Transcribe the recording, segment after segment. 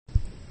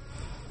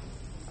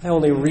I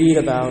only read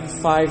about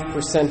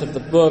 5% of the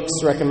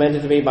books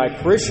recommended to me by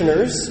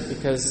parishioners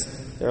because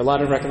there are a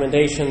lot of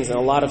recommendations and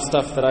a lot of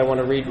stuff that I want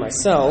to read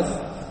myself.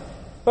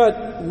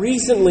 But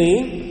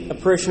recently, a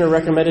parishioner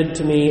recommended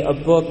to me a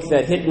book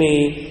that hit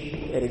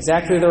me at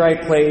exactly the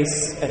right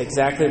place at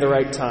exactly the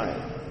right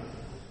time.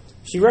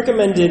 She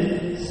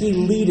recommended He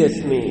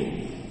Leadeth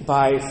Me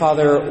by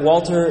Father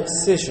Walter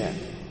Ciszek.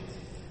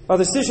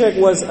 Father Ciszek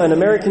was an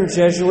American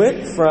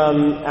Jesuit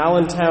from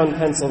Allentown,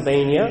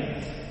 Pennsylvania.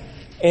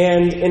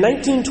 And in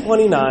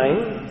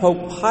 1929,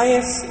 Pope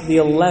Pius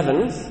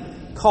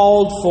XI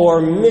called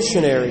for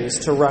missionaries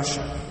to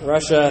Russia.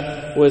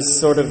 Russia was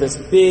sort of this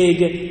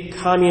big,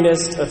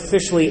 communist,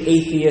 officially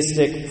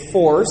atheistic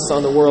force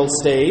on the world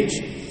stage.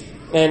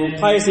 And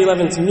Pius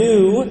XI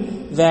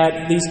knew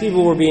that these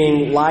people were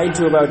being lied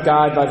to about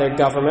God by their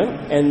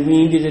government and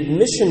needed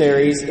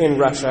missionaries in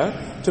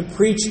Russia to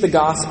preach the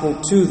gospel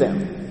to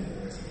them.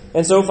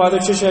 And so Father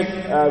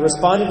Ciszek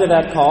responded to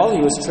that call.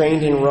 He was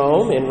trained in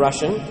Rome in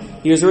Russian.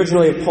 He was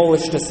originally of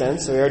Polish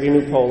descent, so he already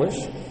knew Polish.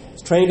 He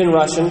was trained in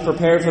Russian,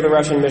 prepared for the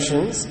Russian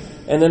missions,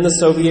 and then the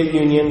Soviet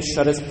Union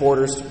shut its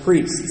borders to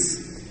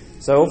priests.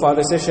 So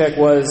Father Ciszek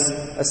was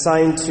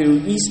assigned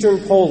to eastern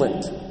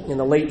Poland in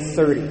the late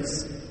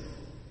 30s.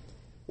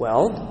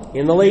 Well,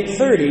 in the late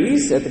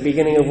 30s, at the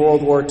beginning of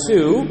World War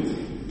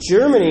II,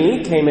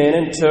 Germany came in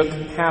and took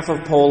half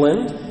of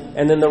Poland,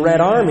 and then the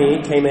Red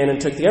Army came in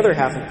and took the other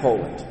half of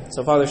Poland.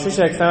 So Father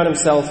Ciszek found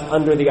himself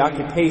under the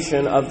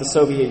occupation of the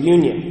Soviet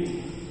Union.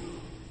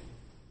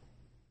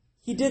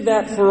 He did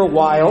that for a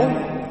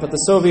while, but the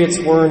Soviets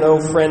were no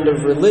friend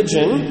of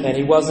religion, and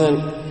he wasn't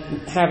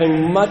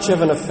having much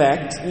of an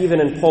effect,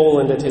 even in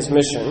Poland, at his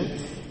mission.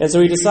 And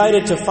so he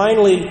decided to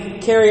finally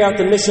carry out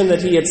the mission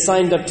that he had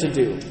signed up to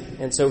do.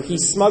 And so he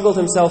smuggled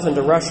himself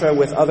into Russia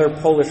with other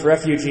Polish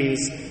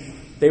refugees.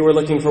 They were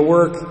looking for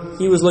work.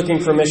 He was looking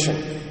for mission.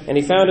 And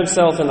he found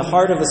himself in the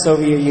heart of the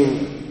Soviet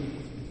Union.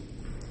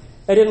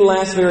 That didn't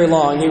last very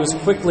long. He was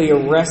quickly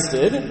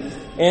arrested,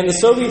 and the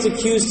Soviets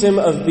accused him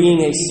of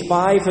being a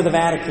spy for the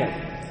Vatican.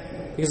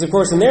 Because, of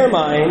course, in their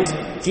mind,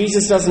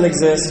 Jesus doesn't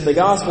exist, the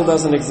gospel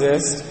doesn't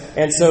exist,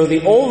 and so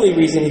the only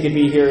reason he could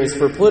be here is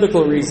for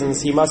political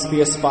reasons. He must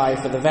be a spy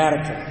for the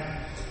Vatican.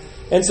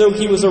 And so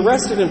he was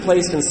arrested and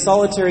placed in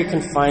solitary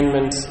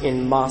confinement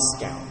in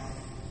Moscow.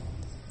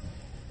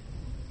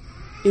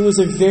 It was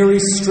a very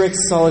strict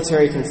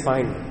solitary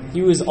confinement.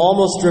 He was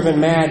almost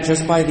driven mad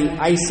just by the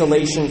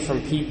isolation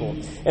from people.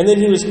 And then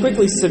he was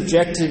quickly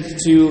subjected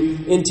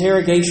to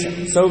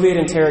interrogation, Soviet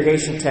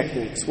interrogation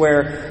techniques,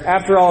 where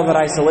after all of that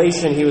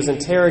isolation, he was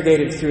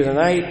interrogated through the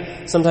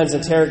night, sometimes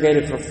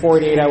interrogated for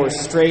 48 hours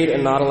straight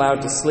and not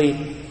allowed to sleep.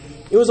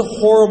 It was a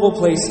horrible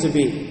place to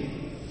be.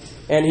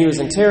 And he was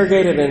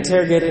interrogated and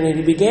interrogated, and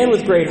he began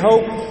with great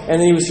hope, and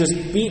then he was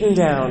just beaten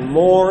down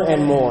more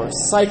and more,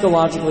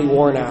 psychologically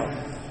worn out.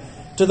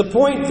 To the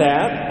point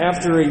that,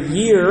 after a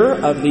year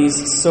of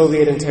these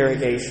Soviet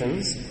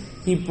interrogations,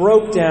 he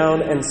broke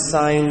down and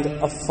signed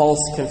a false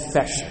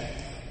confession,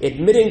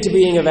 admitting to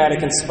being a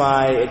Vatican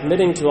spy,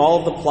 admitting to all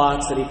of the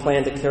plots that he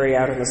planned to carry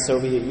out in the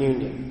Soviet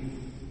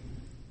Union.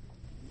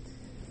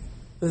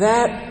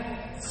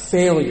 That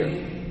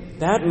failure,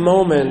 that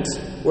moment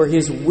where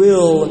his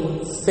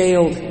will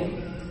failed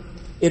him,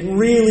 it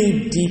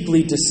really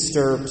deeply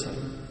disturbed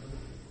him.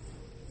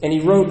 And he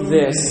wrote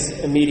this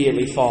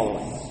immediately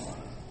following.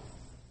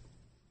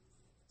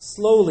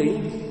 Slowly,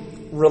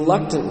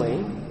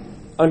 reluctantly,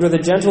 under the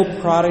gentle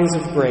proddings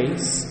of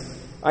grace,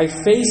 I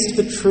faced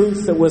the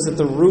truth that was at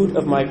the root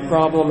of my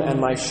problem and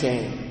my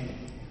shame.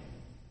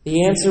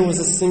 The answer was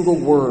a single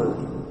word: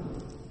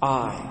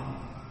 I.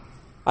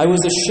 I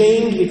was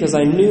ashamed because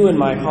I knew in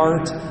my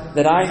heart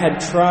that I had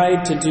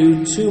tried to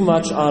do too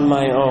much on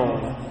my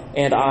own,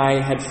 and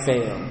I had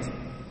failed.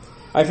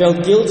 I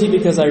felt guilty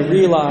because I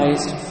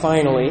realized,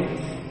 finally,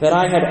 that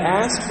I had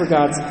asked for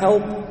God's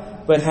help,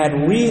 but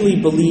had really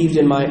believed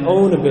in my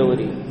own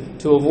ability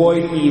to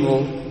avoid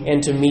evil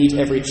and to meet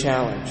every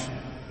challenge.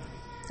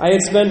 I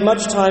had spent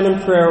much time in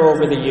prayer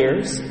over the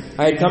years.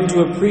 I had come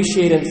to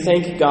appreciate and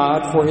thank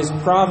God for His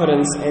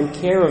providence and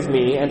care of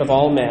me and of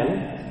all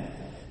men,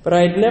 but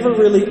I had never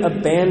really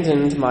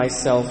abandoned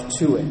myself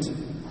to it.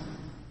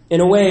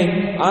 In a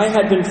way, I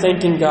had been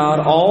thanking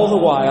God all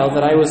the while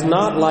that I was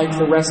not like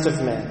the rest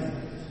of men,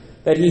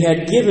 that He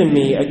had given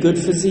me a good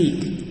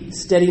physique,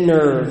 steady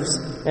nerves,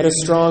 and a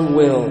strong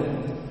will,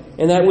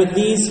 and that with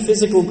these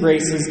physical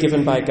graces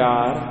given by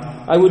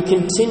God, I would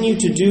continue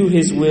to do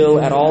His will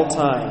at all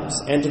times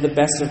and to the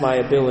best of my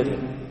ability.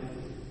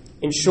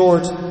 In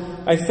short,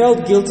 I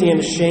felt guilty and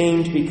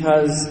ashamed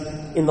because,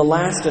 in the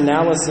last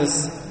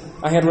analysis,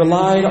 I had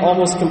relied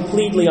almost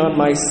completely on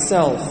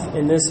myself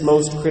in this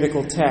most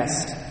critical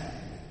test,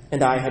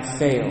 and I had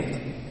failed.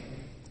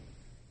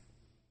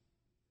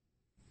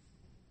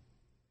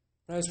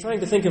 I was trying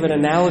to think of an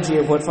analogy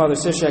of what Father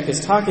Ciszek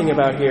is talking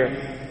about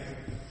here.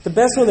 The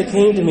best one that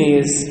came to me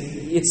is,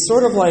 it's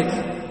sort of like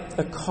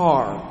a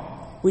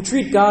car. We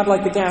treat God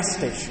like the gas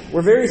station.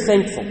 We're very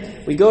thankful.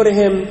 We go to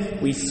Him,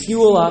 we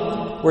fuel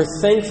up, we're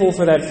thankful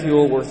for that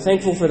fuel, we're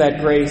thankful for that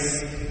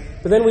grace,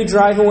 But then we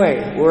drive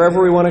away,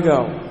 wherever we want to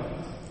go.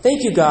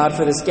 Thank you, God,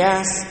 for this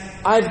gas.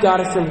 I've got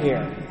it from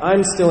here.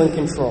 I'm still in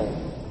control.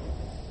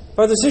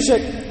 Father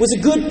Sushek was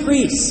a good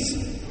priest.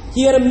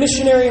 He had a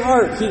missionary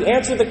heart. He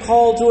answered the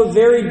call to a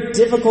very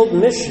difficult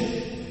mission.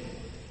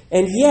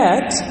 And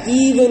yet,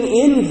 even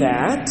in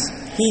that,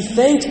 he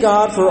thanked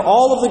God for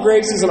all of the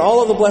graces and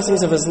all of the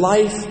blessings of his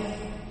life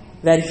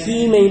that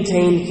he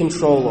maintained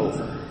control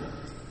over.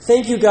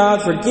 Thank you,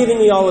 God, for giving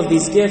me all of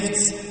these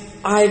gifts.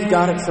 I've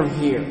got it from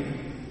here.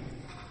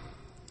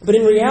 But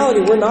in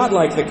reality, we're not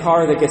like the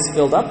car that gets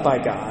filled up by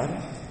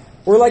God.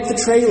 We're like the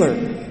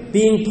trailer,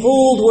 being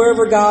pulled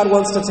wherever God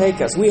wants to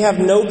take us. We have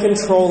no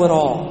control at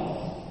all.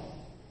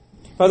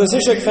 Father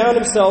Sushek found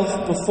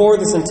himself before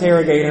this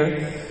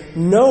interrogator,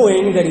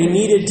 knowing that he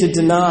needed to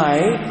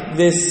deny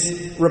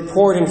this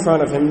report in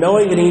front of him,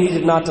 knowing that he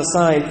needed not to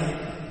sign,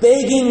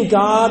 begging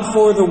God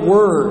for the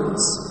words,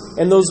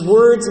 and those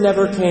words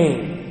never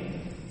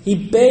came.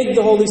 He begged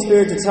the Holy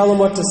Spirit to tell him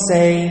what to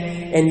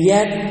say, and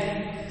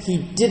yet he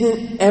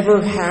didn't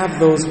ever have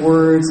those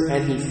words,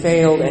 and he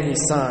failed, and he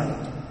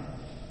signed.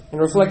 And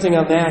reflecting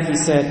on that, he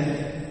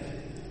said,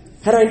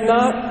 had I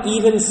not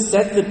even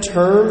set the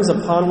terms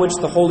upon which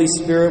the Holy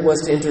Spirit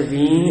was to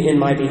intervene in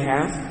my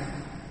behalf?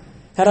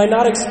 Had I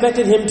not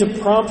expected him to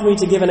prompt me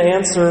to give an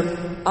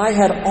answer I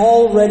had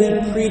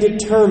already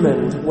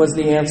predetermined was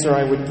the answer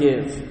I would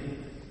give?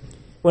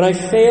 When I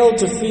failed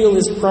to feel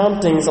his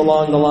promptings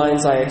along the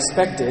lines I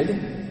expected,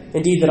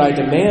 indeed that I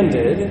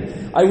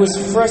demanded, I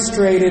was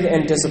frustrated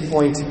and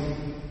disappointed.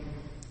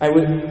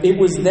 It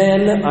was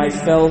then I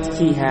felt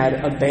he had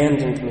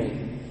abandoned me,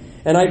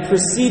 and I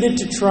proceeded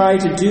to try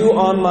to do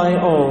on my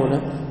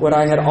own what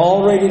I had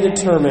already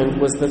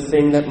determined was the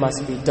thing that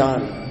must be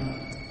done.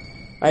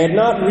 I had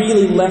not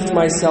really left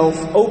myself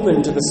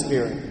open to the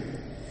Spirit.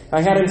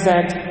 I had, in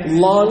fact,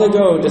 long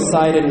ago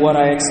decided what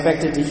I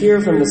expected to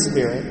hear from the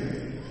Spirit,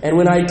 and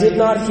when I did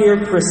not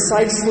hear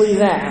precisely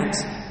that,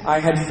 I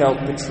had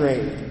felt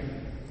betrayed.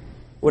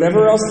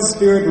 Whatever else the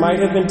Spirit might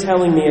have been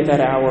telling me at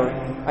that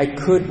hour, I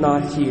could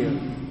not hear.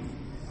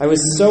 I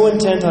was so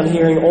intent on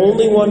hearing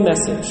only one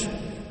message,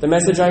 the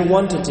message I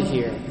wanted to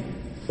hear,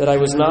 that I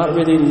was not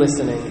really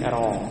listening at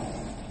all.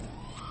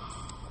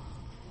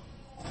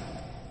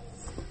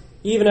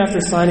 Even after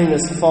signing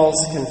this false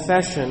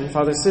confession,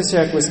 Father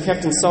Sushek was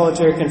kept in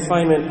solitary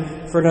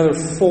confinement for another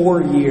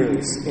 4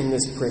 years in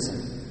this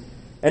prison.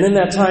 And in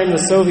that time, the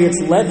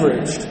Soviets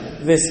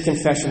leveraged this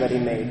confession that he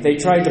made. They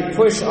tried to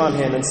push on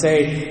him and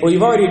say, well,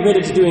 you've already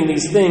admitted to doing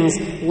these things.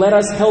 Let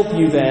us help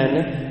you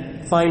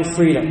then find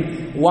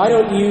freedom. Why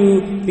don't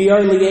you be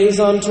our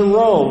liaison to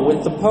Rome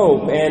with the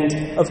Pope?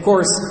 And, of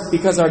course,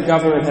 because our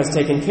government has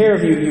taken care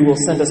of you, you will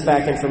send us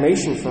back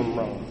information from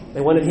Rome.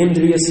 They wanted him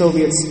to be a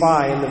Soviet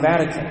spy in the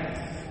Vatican.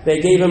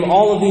 They gave him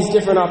all of these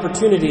different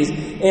opportunities,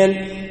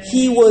 and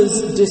he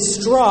was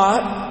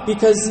distraught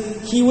because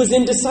he was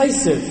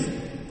indecisive.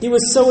 He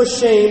was so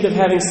ashamed of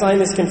having signed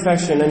this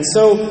confession and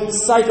so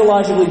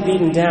psychologically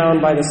beaten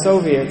down by the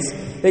Soviets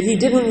that he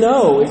didn't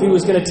know if he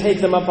was going to take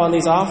them up on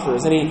these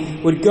offers. And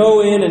he would go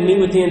in and meet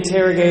with the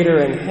interrogator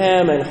and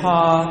hem and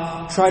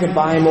haw, try to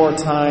buy more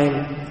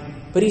time.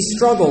 But he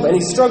struggled, and he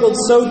struggled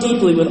so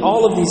deeply with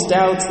all of these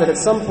doubts that at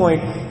some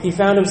point he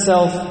found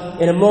himself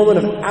in a moment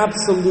of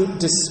absolute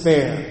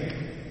despair.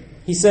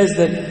 He says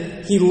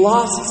that he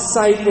lost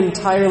sight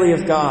entirely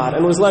of God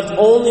and was left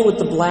only with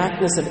the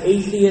blackness of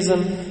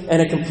atheism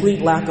and a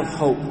complete lack of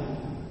hope.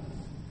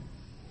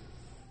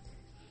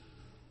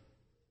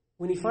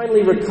 When he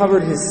finally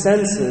recovered his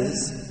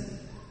senses,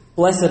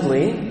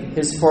 blessedly,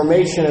 his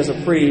formation as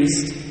a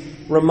priest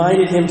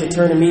reminded him to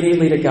turn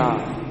immediately to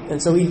God.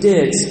 And so he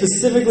did,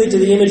 specifically to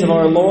the image of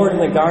our Lord in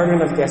the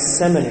Garden of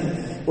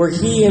Gethsemane, where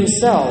he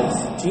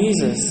himself,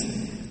 Jesus,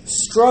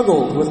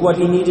 struggled with what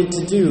he needed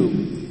to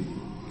do.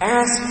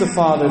 Asked the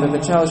Father that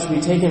the child should be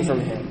taken from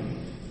him.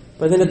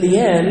 But then at the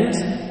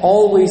end,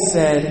 always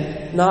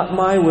said, not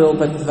my will,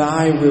 but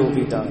thy will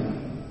be done.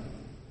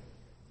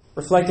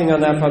 Reflecting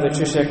on that, Father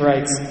Sushek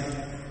writes,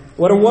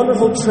 what a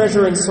wonderful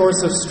treasure and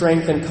source of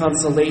strength and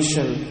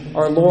consolation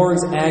our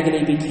Lord's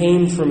agony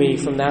became for me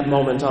from that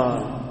moment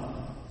on.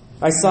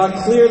 I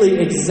saw clearly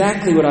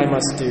exactly what I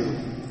must do.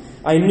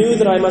 I knew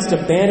that I must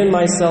abandon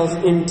myself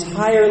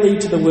entirely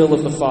to the will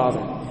of the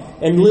Father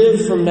and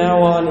live from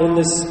now on in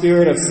this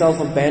spirit of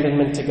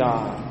self-abandonment to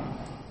God.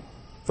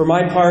 For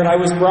my part, I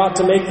was brought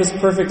to make this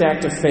perfect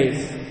act of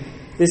faith,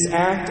 this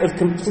act of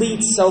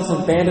complete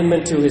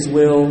self-abandonment to His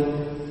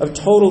will, of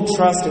total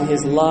trust in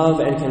His love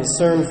and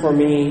concern for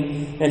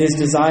me and His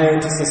desire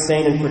to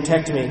sustain and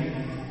protect me,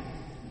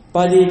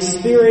 by the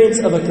experience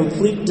of a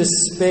complete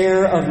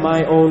despair of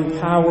my own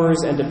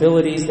powers and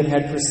abilities that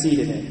had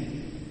preceded it.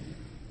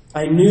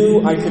 I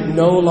knew I could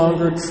no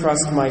longer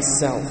trust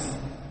myself,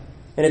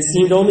 and it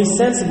seemed only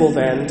sensible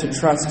then to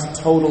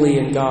trust totally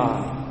in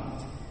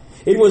God.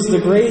 It was the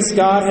grace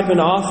God had been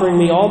offering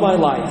me all my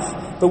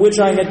life, but which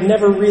I had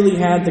never really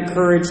had the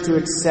courage to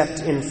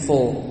accept in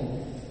full.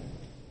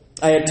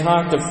 I had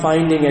talked of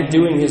finding and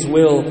doing His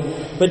will,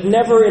 but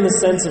never in the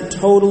sense of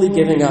totally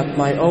giving up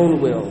my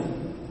own will.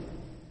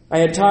 I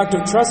had talked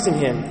of trusting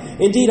him.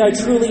 Indeed, I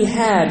truly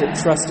had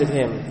trusted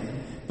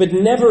him, but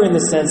never in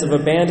the sense of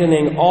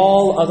abandoning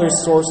all other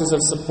sources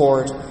of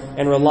support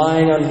and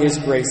relying on his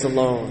grace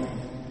alone.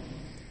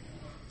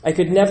 I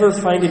could never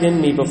find it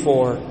in me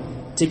before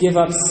to give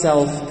up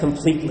self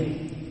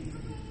completely.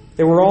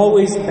 There were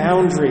always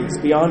boundaries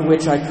beyond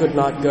which I could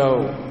not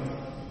go,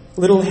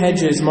 little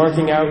hedges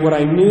marking out what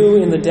I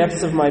knew in the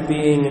depths of my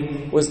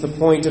being was the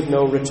point of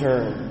no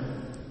return.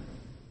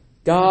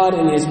 God,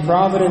 in his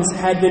providence,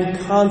 had been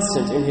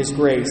constant in his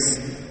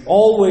grace,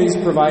 always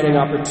providing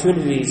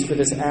opportunities for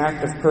this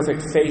act of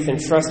perfect faith and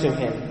trust in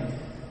him,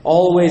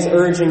 always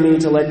urging me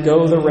to let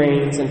go the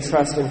reins and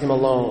trust in him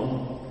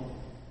alone.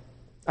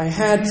 I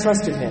had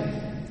trusted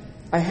him.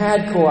 I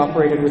had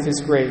cooperated with his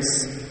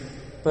grace,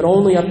 but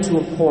only up to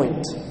a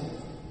point.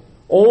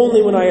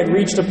 Only when I had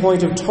reached a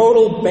point of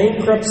total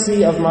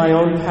bankruptcy of my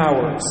own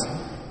powers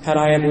had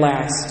I at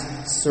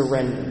last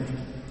surrendered.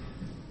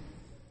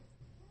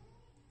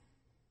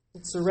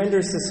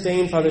 Surrender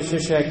sustained Father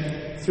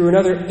Zizek through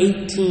another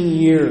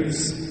 18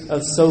 years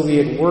of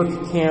Soviet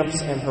work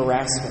camps and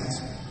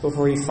harassment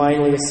before he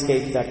finally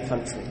escaped that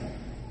country.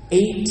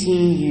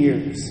 18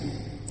 years.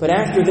 But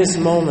after this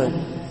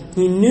moment,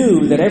 he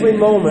knew that every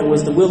moment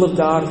was the will of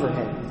God for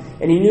him,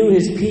 and he knew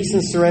his peace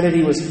and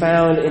serenity was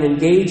found in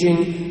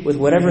engaging with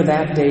whatever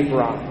that day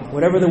brought,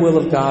 whatever the will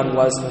of God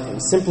was for him,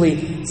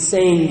 simply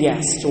saying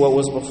yes to what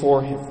was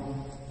before him.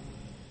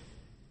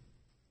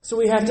 So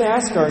we have to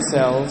ask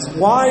ourselves,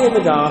 why in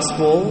the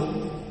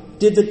gospel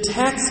did the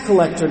tax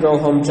collector go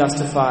home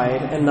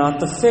justified and not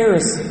the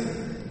Pharisee?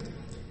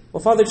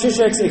 Well, Father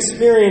Zizek's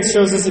experience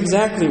shows us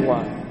exactly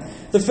why.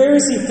 The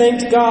Pharisee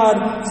thanked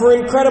God for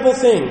incredible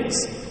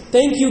things.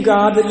 Thank you,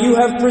 God, that you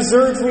have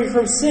preserved me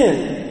from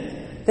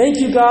sin. Thank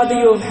you, God, that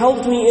you have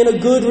helped me in a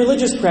good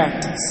religious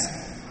practice.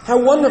 How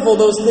wonderful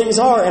those things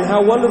are, and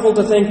how wonderful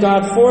to thank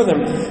God for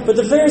them. But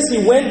the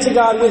Pharisee went to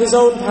God with his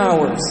own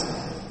powers.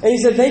 And he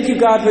said, thank you,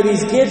 God, for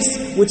these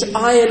gifts which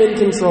I am in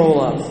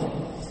control of.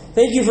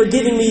 Thank you for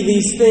giving me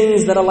these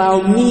things that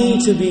allow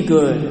me to be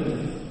good.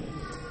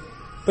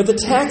 But the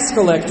tax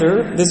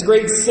collector, this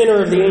great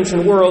sinner of the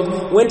ancient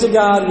world, went to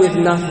God with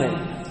nothing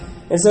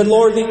and said,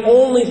 Lord, the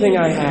only thing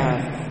I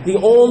have, the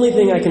only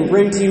thing I can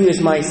bring to you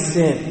is my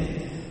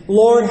sin.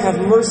 Lord, have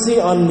mercy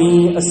on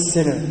me, a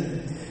sinner.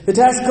 The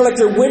tax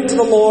collector went to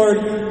the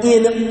Lord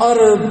in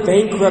utter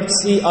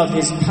bankruptcy of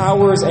his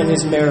powers and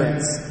his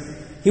merits.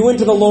 He went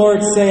to the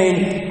Lord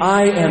saying,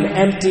 I am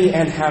empty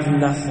and have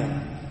nothing.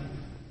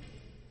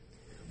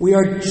 We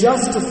are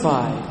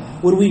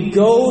justified when we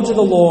go to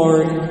the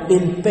Lord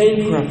in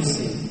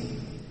bankruptcy.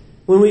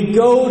 When we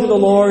go to the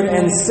Lord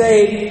and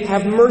say,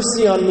 have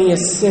mercy on me, a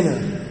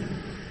sinner.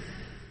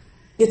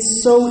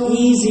 It's so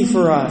easy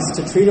for us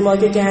to treat him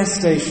like a gas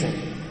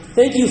station.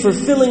 Thank you for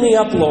filling me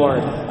up, Lord.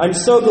 I'm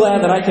so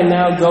glad that I can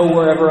now go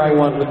wherever I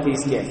want with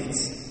these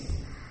gifts.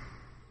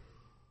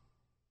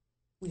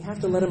 We have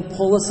to let him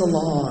pull us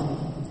along.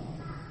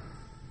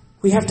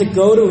 We have to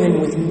go to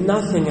him with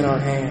nothing in our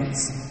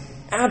hands,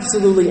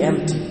 absolutely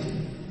empty.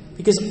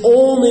 Because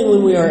only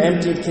when we are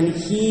emptied can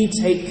he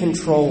take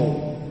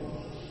control.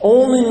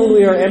 Only when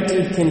we are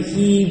emptied can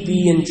he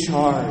be in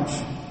charge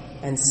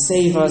and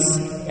save us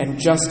and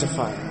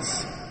justify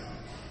us.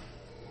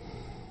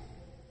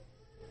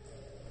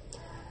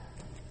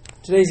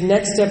 Today's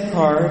Next Step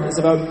card is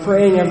about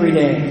praying every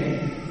day.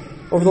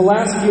 Over the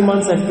last few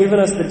months, I've given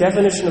us the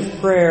definition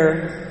of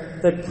prayer,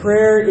 that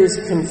prayer is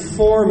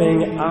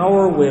conforming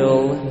our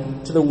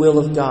will to the will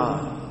of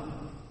God.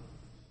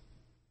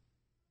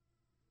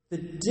 The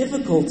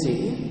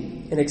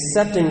difficulty in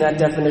accepting that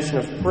definition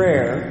of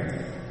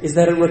prayer is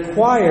that it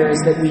requires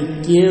that we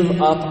give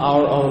up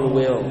our own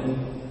will.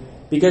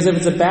 Because if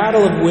it's a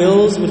battle of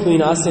wills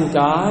between us and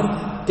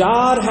God,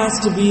 God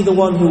has to be the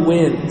one who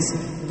wins.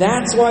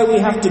 That's why we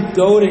have to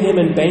go to him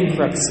in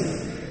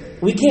bankruptcy.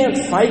 We can't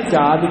fight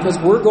God because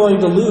we're going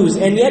to lose,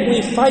 and yet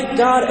we fight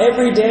God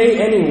every day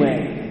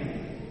anyway.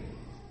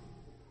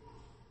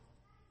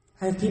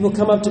 I have people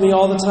come up to me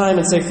all the time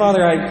and say,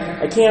 Father,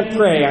 I can't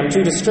pray. I'm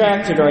too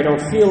distracted, or I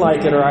don't feel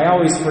like it, or I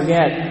always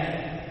forget.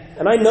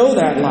 And I know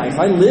that life.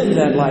 I lived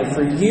that life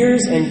for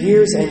years and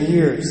years and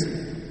years.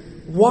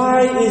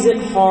 Why is it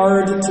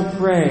hard to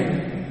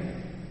pray?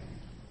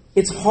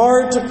 It's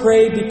hard to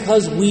pray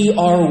because we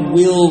are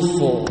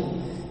willful.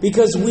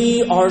 Because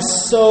we are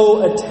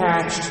so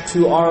attached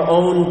to our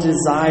own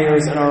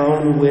desires and our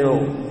own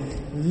will.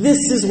 This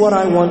is what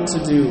I want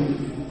to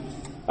do.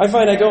 I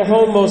find I go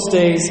home most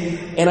days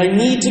and I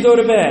need to go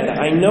to bed.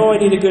 I know I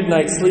need a good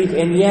night's sleep,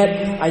 and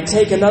yet I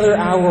take another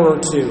hour or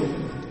two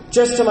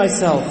just to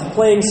myself,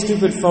 playing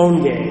stupid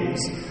phone games.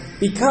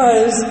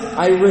 Because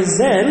I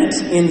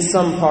resent, in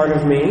some part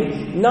of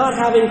me, not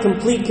having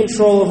complete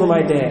control over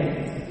my day.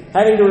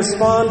 Having to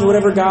respond to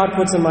whatever God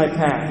puts in my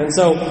path. And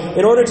so,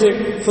 in order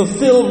to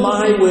fulfill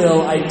my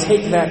will, I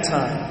take that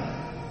time.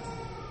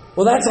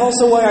 Well, that's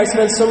also why I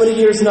spent so many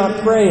years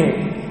not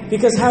praying.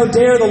 Because how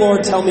dare the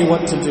Lord tell me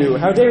what to do?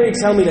 How dare He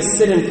tell me to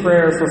sit in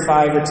prayer for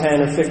 5 or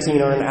 10 or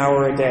 15 or an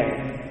hour a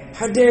day?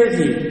 How dare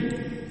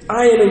He?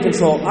 I am in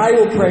control. I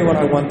will pray when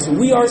I want to.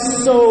 We are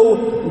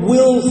so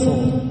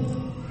willful.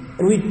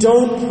 And we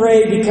don't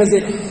pray because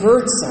it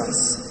hurts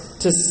us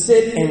to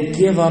sit and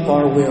give up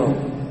our will.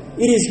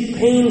 It is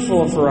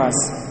painful for us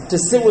to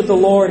sit with the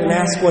Lord and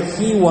ask what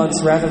He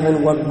wants rather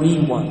than what we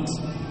want.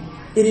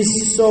 It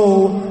is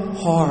so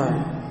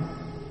hard.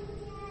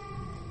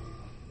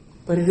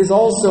 But it is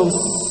also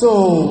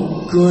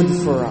so good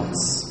for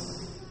us.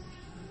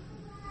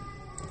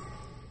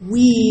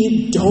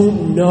 We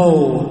don't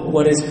know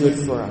what is good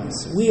for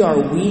us. We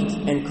are weak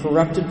and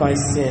corrupted by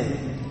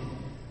sin.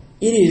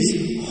 It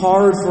is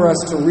hard for us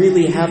to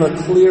really have a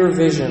clear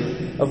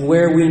vision of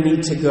where we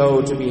need to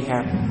go to be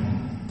happy.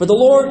 But the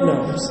Lord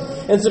knows.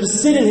 And so to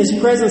sit in His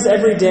presence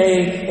every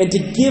day and to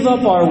give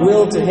up our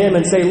will to Him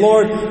and say,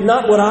 Lord,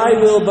 not what I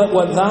will, but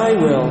what Thy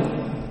will.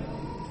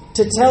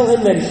 To tell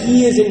Him that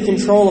He is in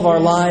control of our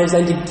lives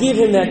and to give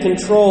Him that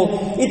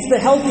control, it's the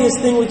healthiest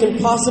thing we can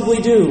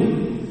possibly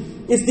do.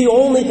 It's the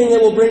only thing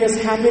that will bring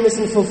us happiness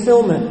and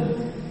fulfillment.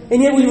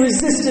 And yet we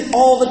resist it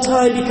all the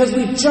time because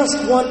we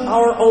just want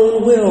our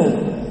own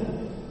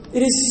will.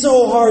 It is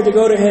so hard to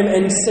go to Him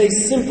and say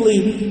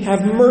simply,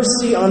 have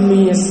mercy on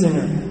me, a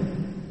sinner.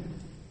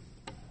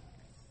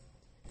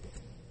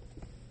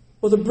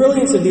 Well, the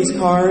brilliance of these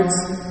cards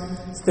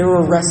is they're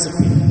a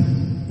recipe.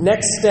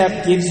 Next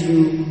step gives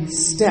you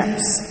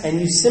steps, and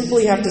you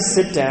simply have to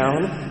sit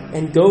down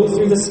and go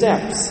through the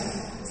steps.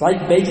 It's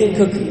like baking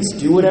cookies.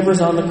 Do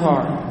whatever's on the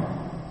card.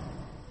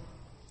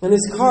 And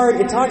this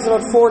card, it talks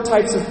about 4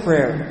 types of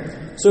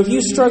prayer. So if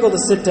you struggle to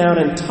sit down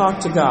and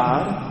talk to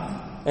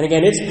God, and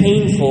again, it's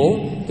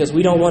painful because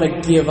we don't want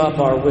to give up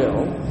our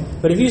will,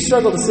 but if you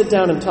struggle to sit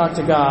down and talk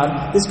to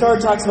God, this card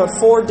talks about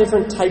 4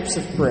 different types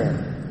of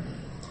prayer.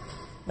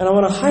 And I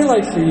want to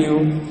highlight for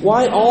you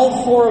why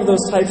all 4 of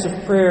those types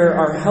of prayer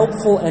are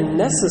helpful and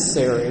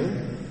necessary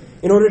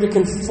in order to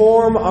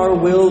conform our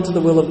will to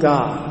the will of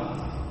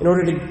God, in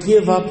order to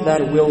give up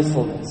that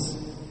willfulness.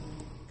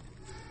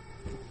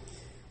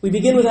 We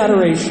begin with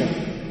adoration.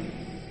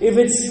 If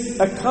it's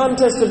a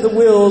contest of the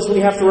wills,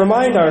 we have to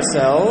remind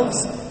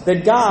ourselves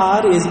that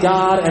God is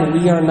God and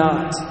we are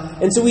not.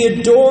 And so we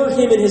adore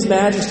Him in His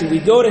majesty. We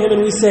go to Him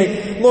and we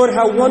say, Lord,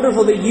 how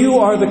wonderful that You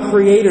are the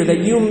Creator,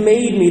 that You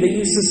made me, that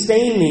You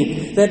sustain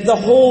me, that the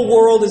whole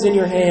world is in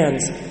Your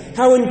hands.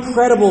 How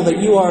incredible that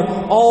You are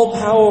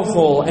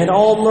all-powerful and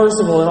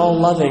all-merciful and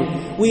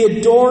all-loving. We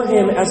adore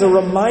Him as a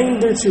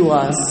reminder to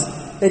us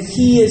that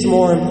He is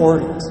more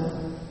important.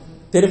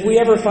 That if we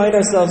ever find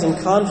ourselves in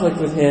conflict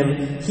with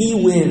Him, He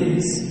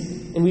wins.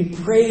 And we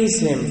praise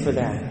Him for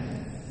that.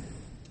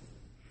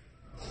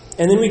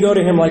 And then we go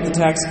to Him like the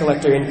tax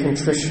collector in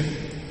contrition.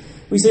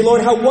 We say,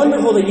 Lord, how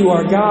wonderful that You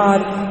are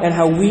God, and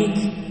how weak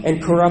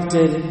and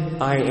corrupted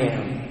I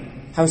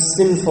am. How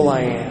sinful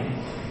I am.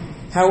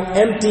 How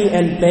empty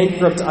and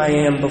bankrupt I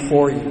am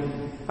before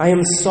You. I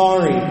am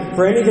sorry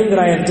for anything that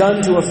I have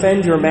done to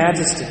offend Your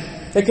majesty.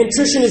 That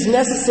contrition is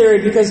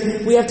necessary because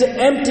we have to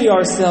empty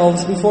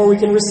ourselves before we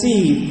can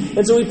receive.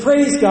 And so we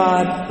praise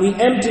God, we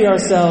empty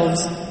ourselves,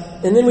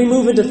 and then we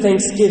move into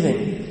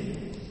thanksgiving.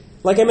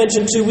 Like I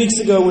mentioned 2 weeks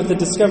ago with the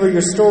Discover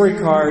Your Story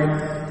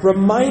card,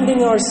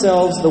 reminding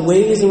ourselves the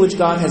ways in which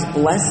God has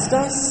blessed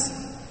us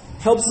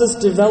helps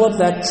us develop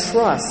that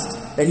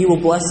trust that He will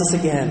bless us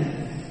again.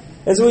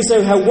 And so we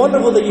say, how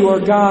wonderful that You are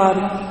God.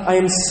 I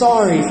am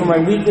sorry for my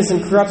weakness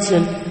and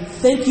corruption.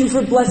 Thank You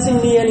for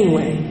blessing me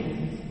anyway.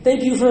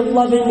 Thank You for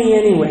loving me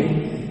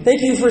anyway.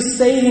 Thank You for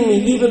saving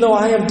me even though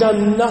I have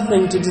done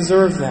nothing to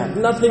deserve that,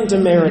 nothing to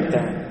merit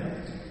that.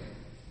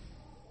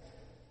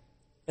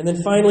 And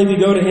then finally we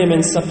go to Him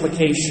in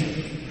supplication.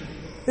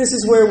 This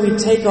is where we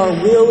take our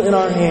will in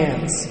our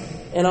hands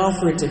and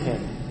offer it to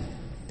Him.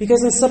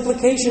 Because in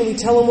supplication we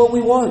tell Him what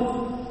we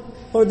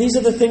want. Lord, these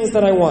are the things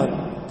that I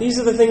want. These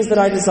are the things that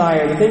I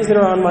desire, the things that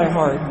are on my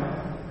heart.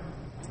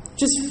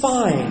 Just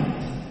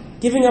fine.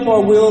 Giving up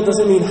our will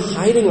doesn't mean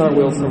hiding our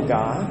will from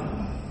God.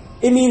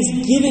 It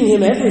means giving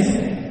Him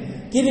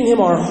everything. Giving Him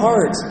our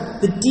heart,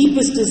 the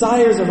deepest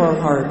desires of our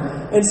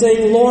heart. And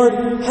saying,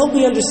 Lord, help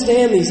me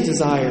understand these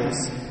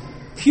desires.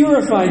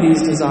 Purify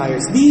these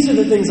desires. These are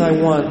the things I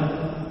want.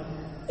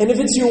 And if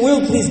it's Your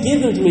will, please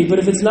give them to me. But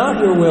if it's not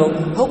Your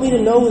will, help me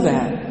to know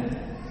that.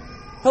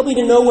 Help me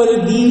to know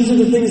whether these are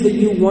the things that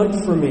You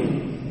want for me.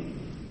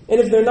 And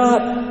if they're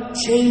not,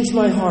 change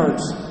my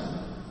heart.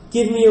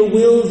 Give me a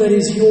will that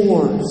is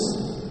Yours.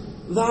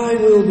 Thy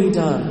will be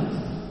done.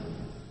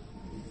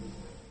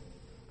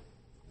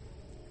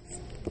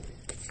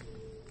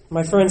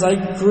 My friends, I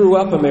grew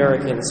up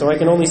American, so I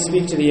can only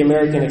speak to the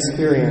American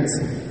experience.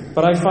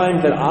 But I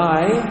find that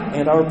I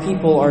and our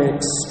people are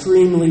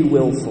extremely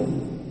willful.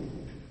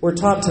 We're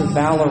taught to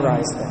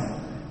valorize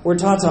that. We're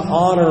taught to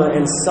honor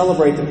and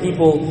celebrate the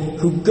people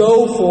who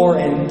go for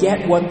and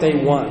get what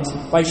they want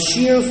by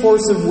sheer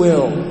force of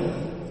will.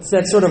 It's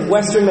that sort of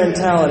Western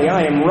mentality.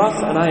 I am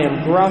rough and I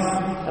am gruff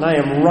and I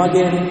am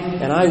rugged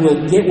and I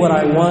will get what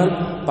I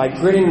want by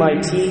gritting my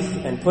teeth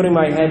and putting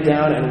my head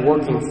down and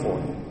working for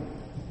it.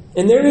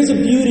 And there is a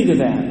beauty to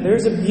that. There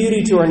is a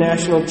beauty to our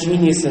national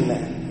genius in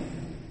that.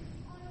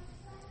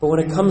 But when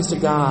it comes to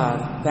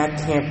God, that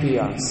can't be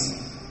us.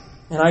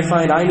 And I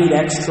find I need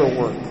extra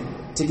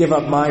work to give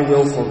up my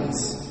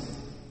willfulness,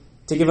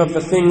 to give up the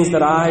things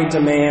that I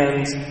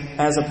demand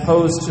as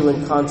opposed to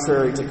and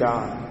contrary to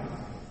God.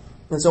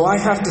 And so I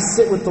have to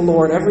sit with the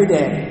Lord every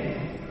day,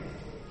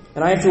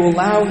 and I have to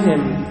allow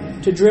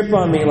Him to drip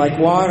on me like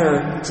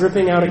water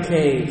dripping out a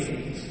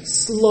cave,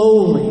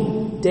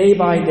 slowly, day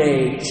by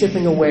day,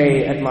 chipping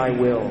away at my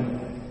will,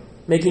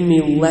 making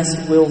me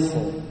less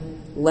willful,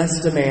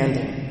 less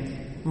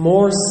demanding,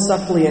 more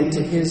suppliant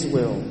to His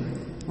will,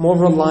 more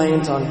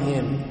reliant on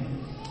Him.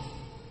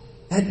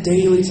 That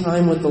daily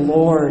time with the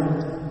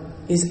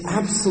Lord is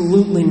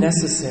absolutely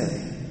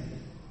necessary.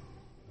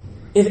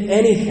 If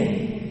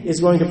anything is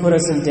going to put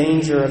us in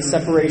danger of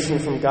separation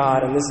from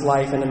God in this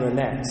life and in the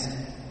next,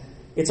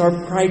 it's our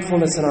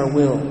pridefulness and our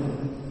will.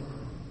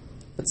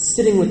 But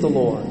sitting with the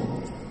Lord,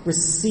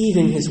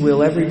 receiving His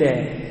will every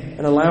day,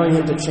 and allowing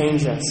Him to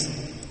change us,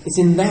 it's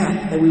in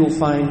that we will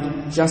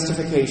find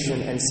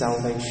justification and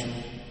salvation.